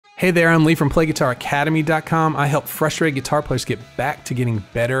Hey there, I'm Lee from PlayGuitarAcademy.com. I help frustrated guitar players get back to getting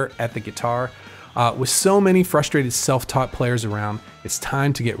better at the guitar. With so many frustrated self-taught players around, it's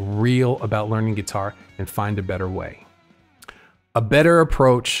time to get real about learning guitar and find a better way. A better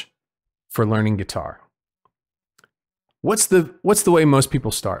approach for learning guitar. What's the way most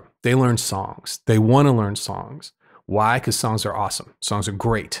people start? They learn songs. They want to learn songs. Why? Because songs are awesome. Songs are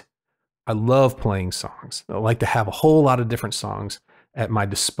great. I love playing songs. I like to have a whole lot of different songs at my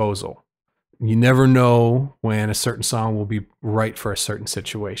disposal. You never know when a certain song will be right for a certain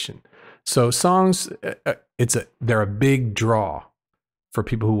situation. So songs, they're a big draw for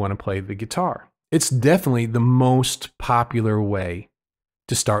people who want to play the guitar. It's definitely the most popular way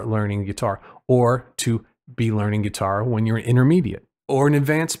to start learning guitar, or to be learning guitar when you're an intermediate or an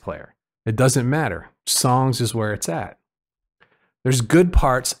advanced player. It doesn't matter. Songs is where it's at. There's good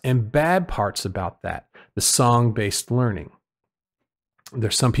parts and bad parts about that, the song-based learning.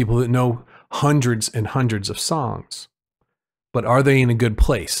 There's some people that know hundreds and hundreds of songs, but are they in a good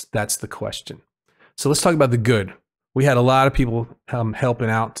place? That's the question. So let's talk about the good. We had a lot of people helping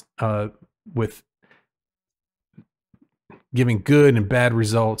out with giving good and bad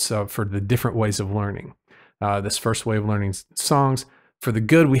results for the different ways of learning. This first way of learning songs. For the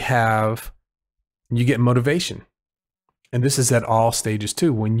good, we have, you get motivation. And this is at all stages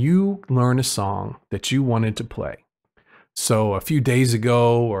too. When you learn a song that you wanted to play, so a few days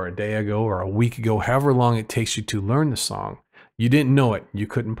ago or a day ago or a week ago, however long it takes you to learn the song, you didn't know it, you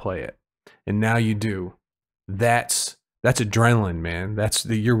couldn't play it, and now you do. That's adrenaline, man.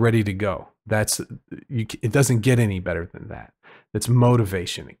 You're ready to go. It doesn't get any better than that. It's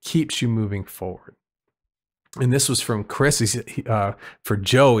motivation. It keeps you moving forward. And this was from Chris. For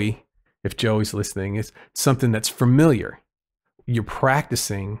Joey, if Joey's listening, it's something that's familiar. You're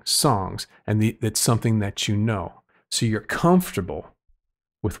practicing songs, and it's something that you know. So you're comfortable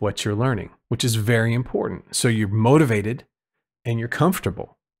with what you're learning, which is very important. So you're motivated and you're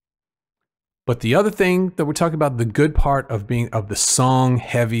comfortable. But the other thing that we're talking about, the good part of the song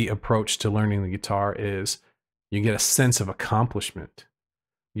heavy approach to learning the guitar, is you get a sense of accomplishment.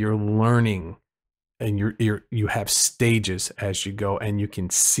 You're learning, and you have stages as you go, and you can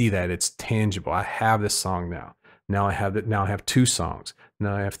see that it's tangible. I have this song now. Now I have 2 songs.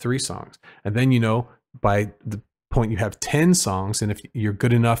 Now I have 3 songs. And then, by the point you have 10 songs, and if you're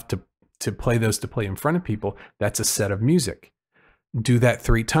good enough to play those, to play in front of people, that's a set of music. Do that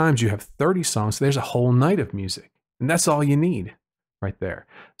 3 times, you have 30 songs. There's a whole night of music, and that's all you need right there.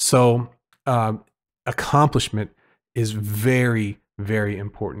 So accomplishment is very, very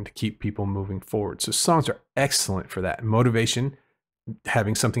important to keep people moving forward. So songs are excellent for that. Motivation,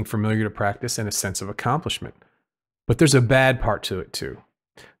 having something familiar to practice, and a sense of accomplishment. But there's a bad part to it too.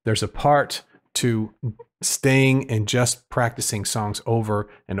 There's a part to staying and just practicing songs over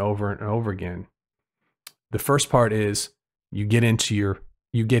and over and over again. The first part is you get in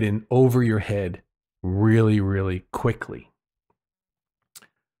over your head really, really quickly,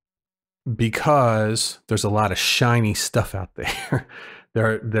 because there's a lot of shiny stuff out there.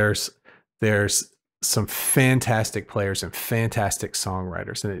 There's some fantastic players and fantastic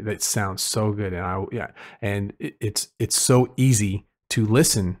songwriters, and it sounds so good. And it's so easy to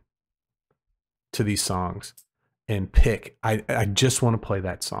listen to these songs and pick, I just want to play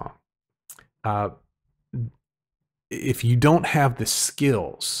that song. If you don't have the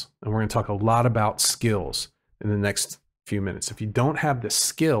skills, and we're going to talk a lot about skills in the next few minutes, if you don't have the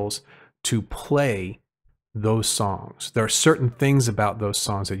skills to play those songs, there are certain things about those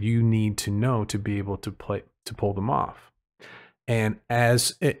songs that you need to know to be able to pull them off. And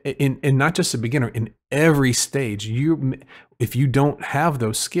in not just a beginner, in every stage, if you don't have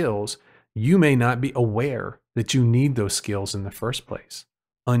those skills, you may not be aware that you need those skills in the first place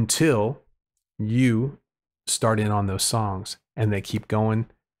until you start in on those songs, and they keep going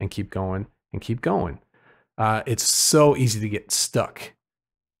and keep going and keep going. It's so easy to get stuck,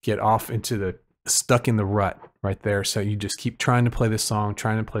 stuck in the rut right there. So you just keep trying to play this song,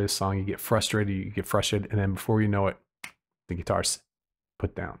 you get frustrated, and then before you know it, the guitar's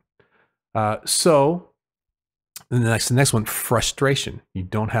put down. So the next one, frustration. You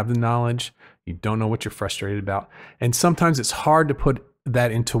don't have the knowledge. You don't know what you're frustrated about. And sometimes it's hard to put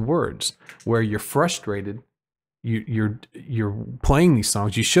that into words. Where you're frustrated, you're playing these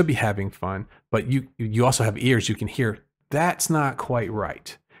songs, you should be having fun, but you also have ears, you can hear that's not quite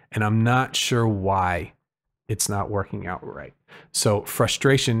right. And I'm not sure why it's not working out right. So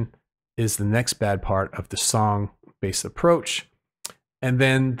frustration is the next bad part of the song-based approach. And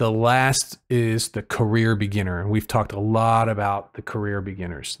then the last is the career beginner. And we've talked a lot about the career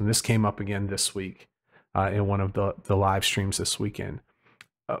beginners. And this came up again this week in one of the live streams this weekend.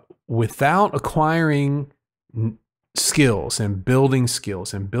 without acquiring skills and building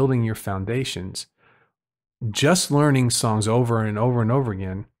your foundations, just learning songs over and over and over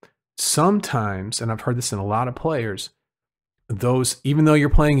again, sometimes, and I've heard this in a lot of players, those, even though you're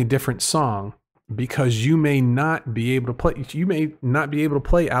playing a different song, because you may not be able to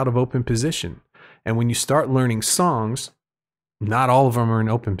play out of open position. And when you start learning songs, not all of them are in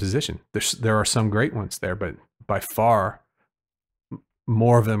open position. There are some great ones there, but by far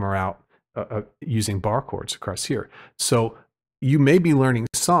more of them are out using bar chords across here. So you may be learning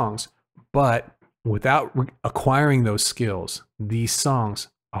songs, but without acquiring those skills, these songs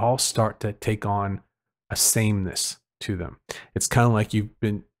all start to take on a sameness to them. It's kind of like you've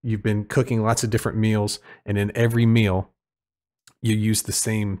been cooking lots of different meals, and in every meal you use the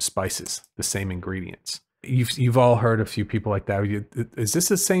same spices, the same ingredients. You've all heard a few people like that. Is this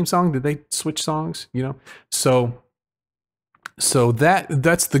the same song? Did they switch songs? You know, so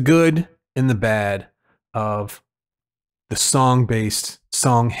that's the good and the bad of the song-based,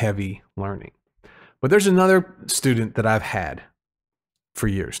 song-heavy learning. But there's another student that I've had for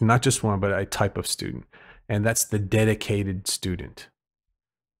years, not just one, but a type of student, and that's the dedicated student,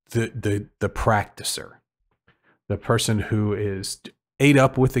 the practicer, the person who is ate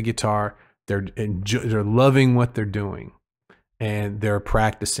up with the guitar. They're loving what they're doing, and they're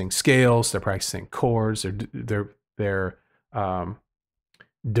practicing scales, they're practicing chords, they're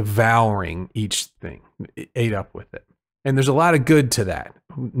devouring each thing, ate up with it. And there's a lot of good to that.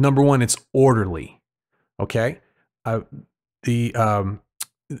 Number one, it's orderly. Okay,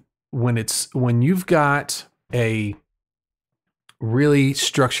 when you've got a really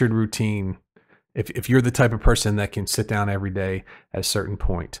structured routine, if you're the type of person that can sit down every day at a certain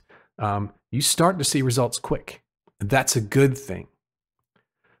point, you start to see results quick. That's a good thing.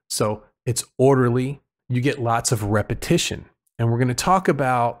 So it's orderly. You get lots of repetition, and we're going to talk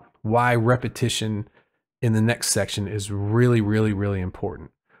about why repetition in the next section is really, really, really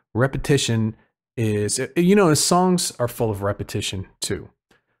important. Repetition is, songs are full of repetition too.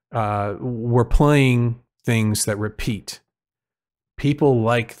 We're playing things that repeat. People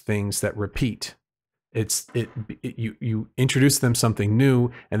like things that repeat. You introduce them something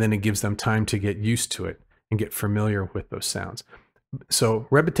new, and then it gives them time to get used to it and get familiar with those sounds. So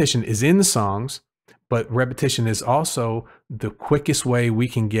repetition is in the songs, but repetition is also the quickest way we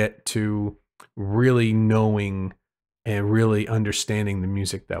can get to really knowing and really understanding the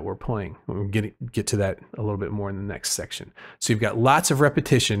music that we're playing. We'll get to that a little bit more in the next section. So you've got lots of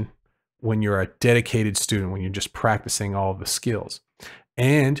repetition when you're a dedicated student, when you're just practicing all of the skills.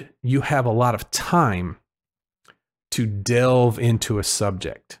 And you have a lot of time to delve into a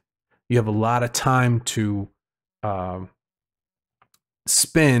subject. You have a lot of time to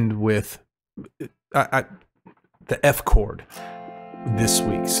spend with the F chord this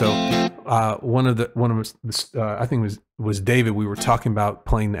week. So one of us, I think it was David. We were talking about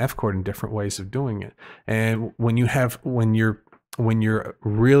playing the F chord and different ways of doing it. And when you have a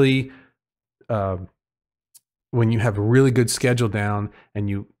really good schedule down, and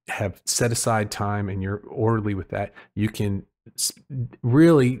you have set aside time and you're orderly with that, you can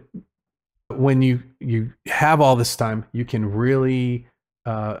really, when you have all this time, you can really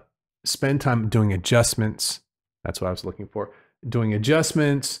spend time doing adjustments. That's what I was looking for. Doing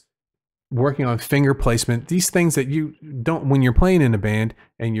adjustments, working on finger placement, these things that you don't, when you're playing in a band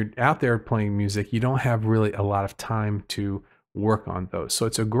and you're out there playing music, you don't have really a lot of time to work on those. So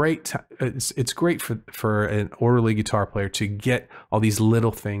it's it's great for an orderly guitar player to get all these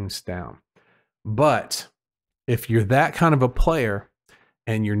little things down. But if you're that kind of a player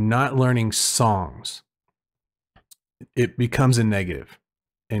and you're not learning songs, it becomes a negative.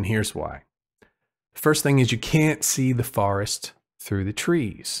 And here's why. First thing is, you can't see the forest through the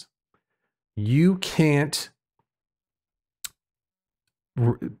trees. You can't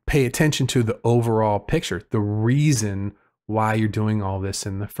pay attention to the overall picture, the reason why you're doing all this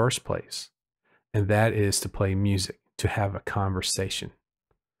in the first place. And that is to play music, to have a conversation,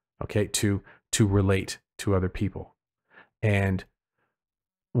 okay, to relate to other people. And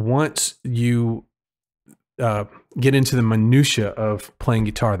once you get into the minutia of playing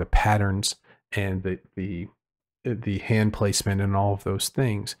guitar, the patterns and the hand placement and all of those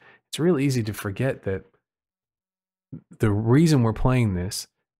things, it's really easy to forget that the reason we're playing this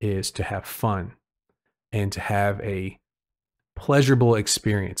is to have fun and to have a pleasurable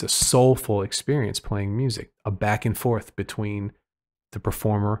experience, a soulful experience playing music, a back and forth between the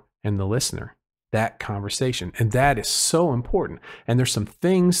performer and the listener, that conversation. And that is so important. And there's some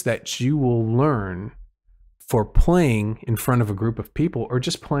things that you will learn for playing in front of a group of people, or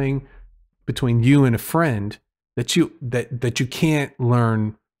just playing between you and a friend, that you can't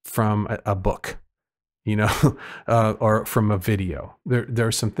learn from a book, you know, or from a video. There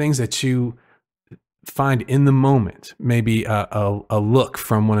are some things that you find in the moment, maybe a look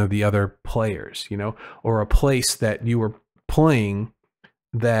from one of the other players, you know, or a place that you were playing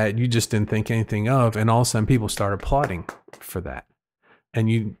that you just didn't think anything of, and all of a sudden people start applauding for that, and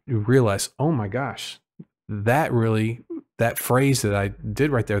you realize, oh my gosh, that phrase that I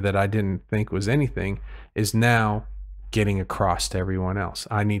did right there that I didn't think was anything is now getting across to everyone else.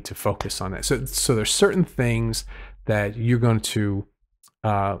 I need to focus on that. So there's certain things that you're going to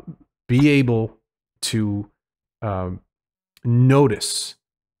be able to notice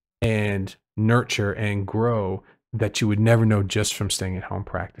and nurture and grow that you would never know just from staying at home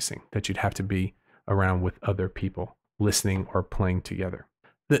practicing, that you'd have to be around with other people listening or playing together.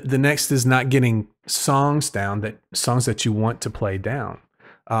 The next is not getting songs down, songs that you want to play down.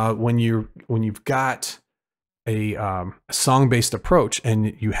 When you've got a song-based approach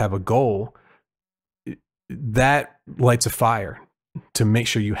and you have a goal, that lights a fire to make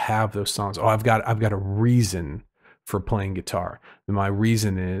sure you have those songs. Oh, I've got a reason for playing guitar. And my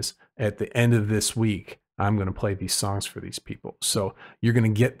reason is at the end of this week, I'm going to play these songs for these people. So you're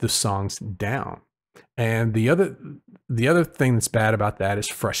going to get the songs down. And the other thing that's bad about that is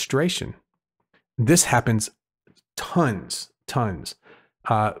frustration. This happens tons.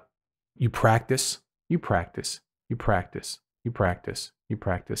 You practice. You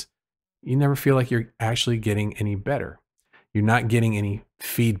never feel like you're actually getting any better. You're not getting any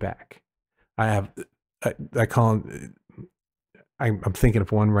feedback. I call them, I'm thinking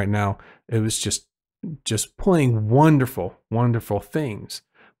of one right now. It was just playing wonderful things,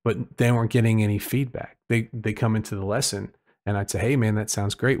 but they weren't getting any feedback. They come into the lesson and I'd say, hey man, that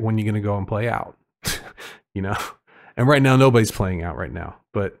sounds great. When are you going to go and play out? You know, and right now nobody's playing out right now,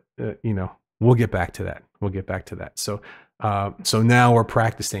 but you know, we'll get back to that. So now we're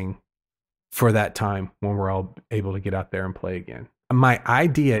practicing for that time when we're all able to get out there and play again. My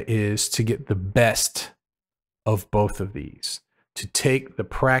idea is to get the best of both of these, to take the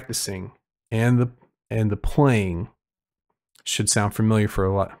practicing and the playing. Should sound familiar for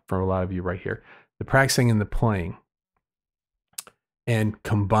a lot of you right here. The practicing and the playing, and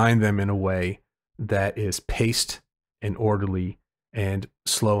combine them in a way that is paced and orderly and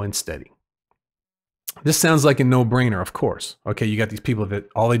slow and steady. This sounds like a no-brainer, of course. Okay, you got these people that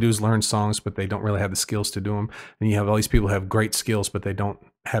all they do is learn songs, but they don't really have the skills to do them. And you have all these people who have great skills, but they don't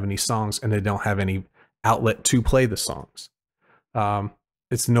have any songs, and they don't have any outlet to play the songs.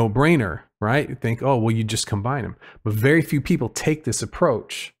 It's a no-brainer, right? You think, oh, well, you just combine them. But very few people take this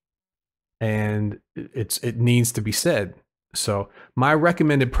approach, and it needs to be said. So my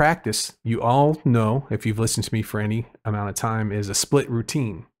recommended practice, you all know, if you've listened to me for any amount of time, is a split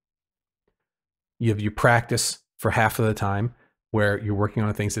routine. You practice for half of the time where you're working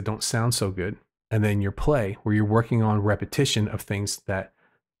on things that don't sound so good, and then your play where you're working on repetition of things that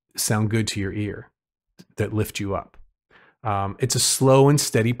sound good to your ear, that lift you up. It's a slow and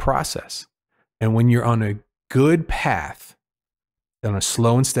steady process. And when you're on a good path, on a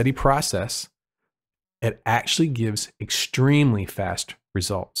slow and steady process, it actually gives extremely fast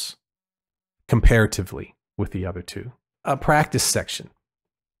results comparatively with the other two. A practice section.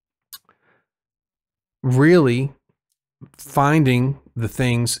 Really finding the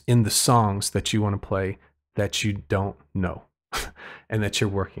things in the songs that you want to play that you don't know and that you're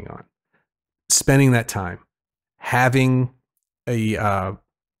working on. Spending that time. Having not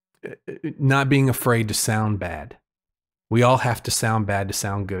being afraid to sound bad. We all have to sound bad to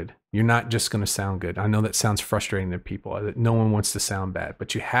sound good. You're not just going to sound good. I know that sounds frustrating to people. That no one wants to sound bad,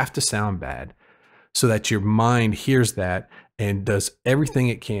 but you have to sound bad so that your mind hears that and does everything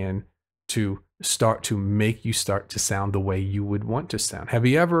it can to start to make you start to sound the way you would want to sound. Have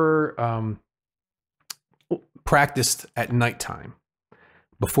you ever practiced at nighttime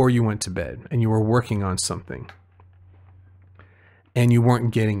before you went to bed and you were working on something and you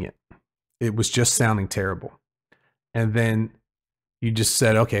weren't getting it? It was just sounding terrible. And then you just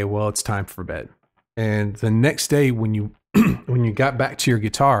said, okay, well, it's time for bed. And the next day when you when you got back to your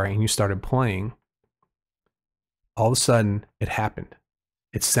guitar and you started playing, all of a sudden it happened.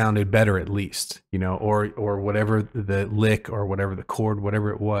 It sounded better, at least, you know, or whatever the lick or whatever the chord, whatever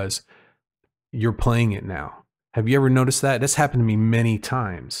it was, you're playing it now. Have you ever noticed that? That's happened to me many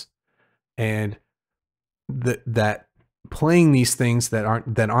times. And that playing these things that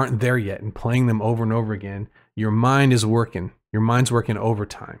aren't there yet and playing them over and over again, your mind is working. Your mind's working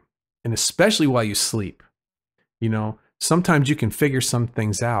overtime. And especially while you sleep. You know, sometimes you can figure some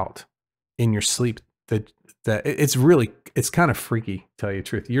things out in your sleep that it's kind of freaky, to tell you the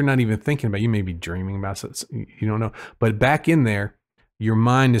truth. You're not even thinking about it. You may be dreaming about it. You don't know. But back in there, your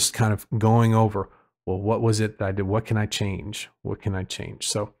mind is kind of going over, well, what was it that I did? What can I change? What can I change?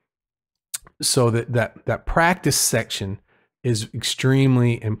 So that practice section is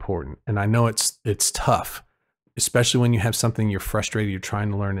extremely important. And I know it's tough, especially when you have something you're frustrated, you're trying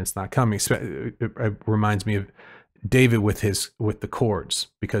to learn, and it's not coming. It reminds me of David with the chords,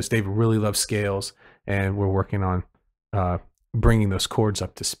 because David really loves scales, and we're working on bringing those chords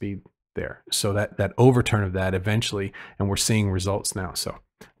up to speed there. So that overturn of that eventually, and we're seeing results now. So,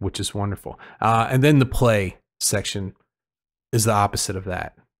 which is wonderful. And then the play section is the opposite of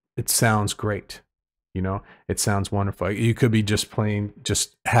that. It sounds great. You know, it sounds wonderful. You could be just playing,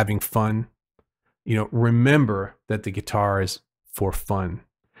 just having fun. You know, remember that the guitar is for fun.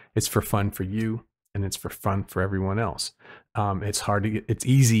 It's for fun for you, and it's for fun for everyone else. It's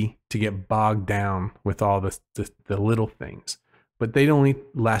easy to get bogged down with all the little things, but they only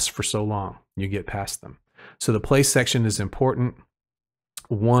last for so long. You get past them. So the play section is important.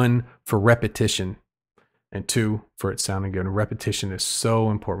 1, for repetition, and 2, for it sounding good. And repetition is so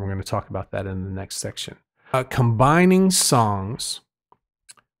important. We're going to talk about that in the next section. Combining songs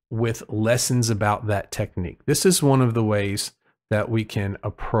with lessons about that technique. This is one of the ways that we can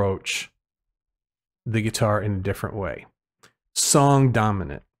approach the guitar in a different way. Song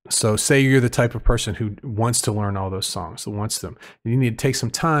dominant. So say you're the type of person who wants to learn all those songs, who wants them. You need to take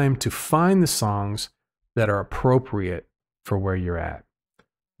some time to find the songs that are appropriate for where you're at,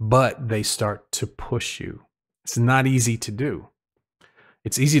 but they start to push you. It's not easy to do.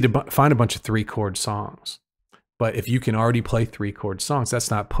 It's easy to find a bunch of 3-chord songs, but if you can already play 3-chord songs, that's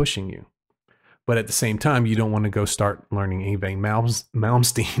not pushing you. But at the same time, you don't want to go start learning Yngwie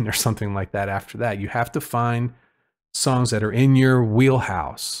Malmsteen or something like that after that. You have to find songs that are in your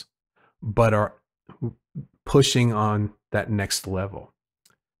wheelhouse, but are pushing on that next level.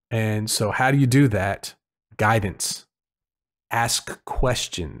 And so how do you do that? Guidance. Ask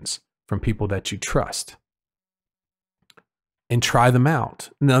questions from people that you trust and try them out.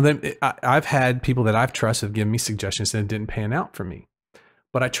 Now, I've had people that I've trusted give me suggestions and it didn't pan out for me,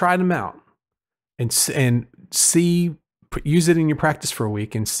 but I tried them out and see, use it in your practice for a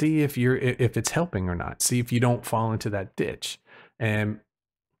week and see if it's helping or not. See if you don't fall into that ditch. And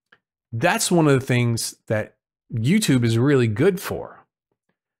that's one of the things that YouTube is really good for,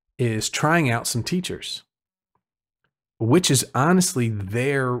 is trying out some teachers, which is honestly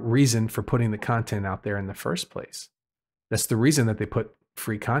their reason for putting the content out there in the first place. That's the reason that they put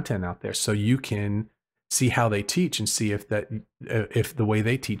free content out there, so you can see how they teach and see if the way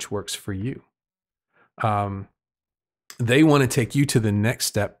they teach works for you. They want to take you to the next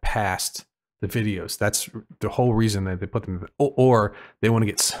step past the videos. That's the whole reason that they put them, or they want to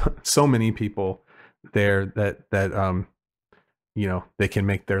get so many people there that you know, they can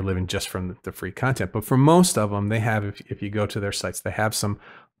make their living just from the free content. But for most of them, they have, if you go to their sites, they have some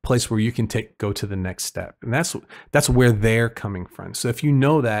place where you can go to the next step. And that's where they're coming from. So if you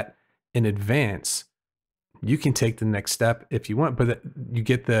know that in advance, you can take the next step if you want, but you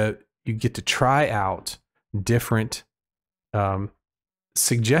get to try out different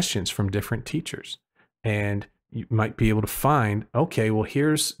suggestions from different teachers. And you might be able to find, okay, well,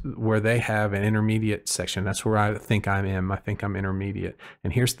 here's where they have an intermediate section. That's where I think I think I'm intermediate.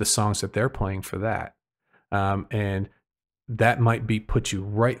 And here's the songs that they're playing for that. And that might put you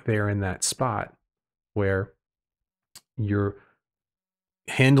right there in that spot where you're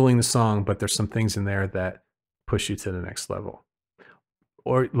handling the song, but there's some things in there that push you to the next level.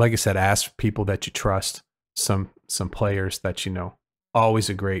 Or like I said, ask people that you trust, some players that you know. Always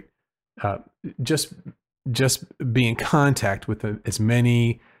a great, just be in contact with as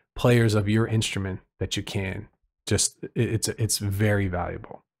many players of your instrument that you can. It's very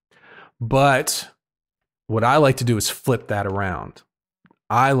valuable. But what I like to do is flip that around.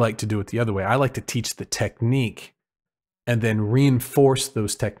 I like to do it the other way. I like to teach the technique and then reinforce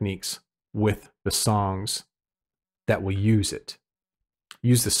those techniques with the songs that will use it.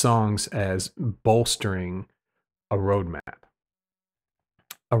 Use the songs as bolstering a roadmap.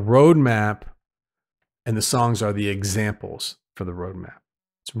 A roadmap, and the songs are the examples for the roadmap.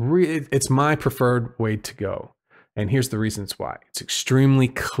 It's my preferred way to go. And here's the reasons why. It's extremely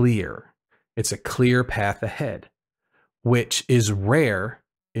clear. It's a clear path ahead, which is rare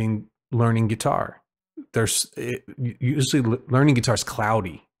in learning guitar. Usually learning guitar is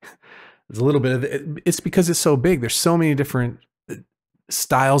cloudy. There's a little bit of it's because it's so big. There's so many different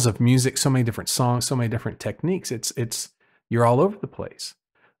styles of music, so many different songs, so many different techniques. You're all over the place.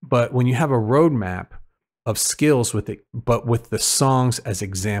 But when you have a roadmap of skills with it, but with the songs as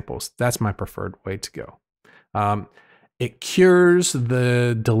examples, that's my preferred way to go. It cures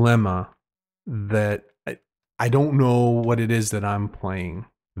the dilemma that I don't know what it is that I'm playing.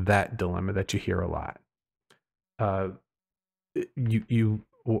 That dilemma that you hear a lot. You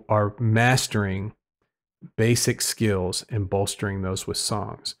are mastering basic skills and bolstering those with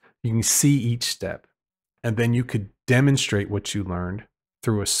songs. You can see each step, and then you could demonstrate what you learned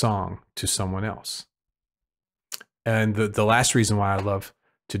through a song to someone else. And the last reason why I love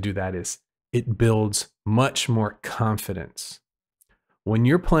to do that is it builds much more confidence. When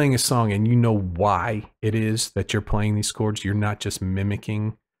you're playing a song and you know why it is that you're playing these chords, you're not just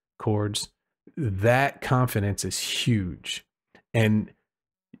mimicking chords, that confidence is huge. And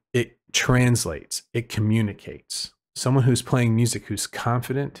it translates, it communicates. Someone who's playing music who's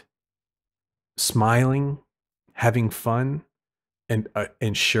confident, smiling, having fun, and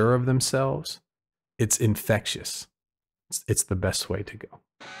sure of themselves, it's infectious. It's the best way to go.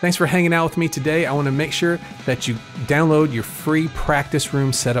 Thanks for hanging out with me today. I want to make sure that you download your free practice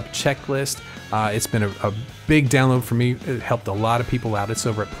room setup checklist. It's been a big download for me. It helped a lot of people out. It's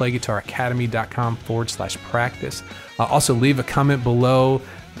over at playguitaracademy.com/practice. Also, leave a comment below.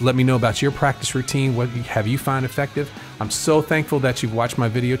 Let me know about your practice routine. What have you found effective? I'm so thankful that you've watched my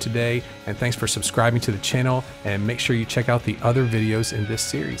video today, and thanks for subscribing to the channel, and make sure you check out the other videos in this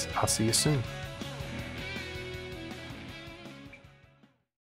series. I'll see you soon.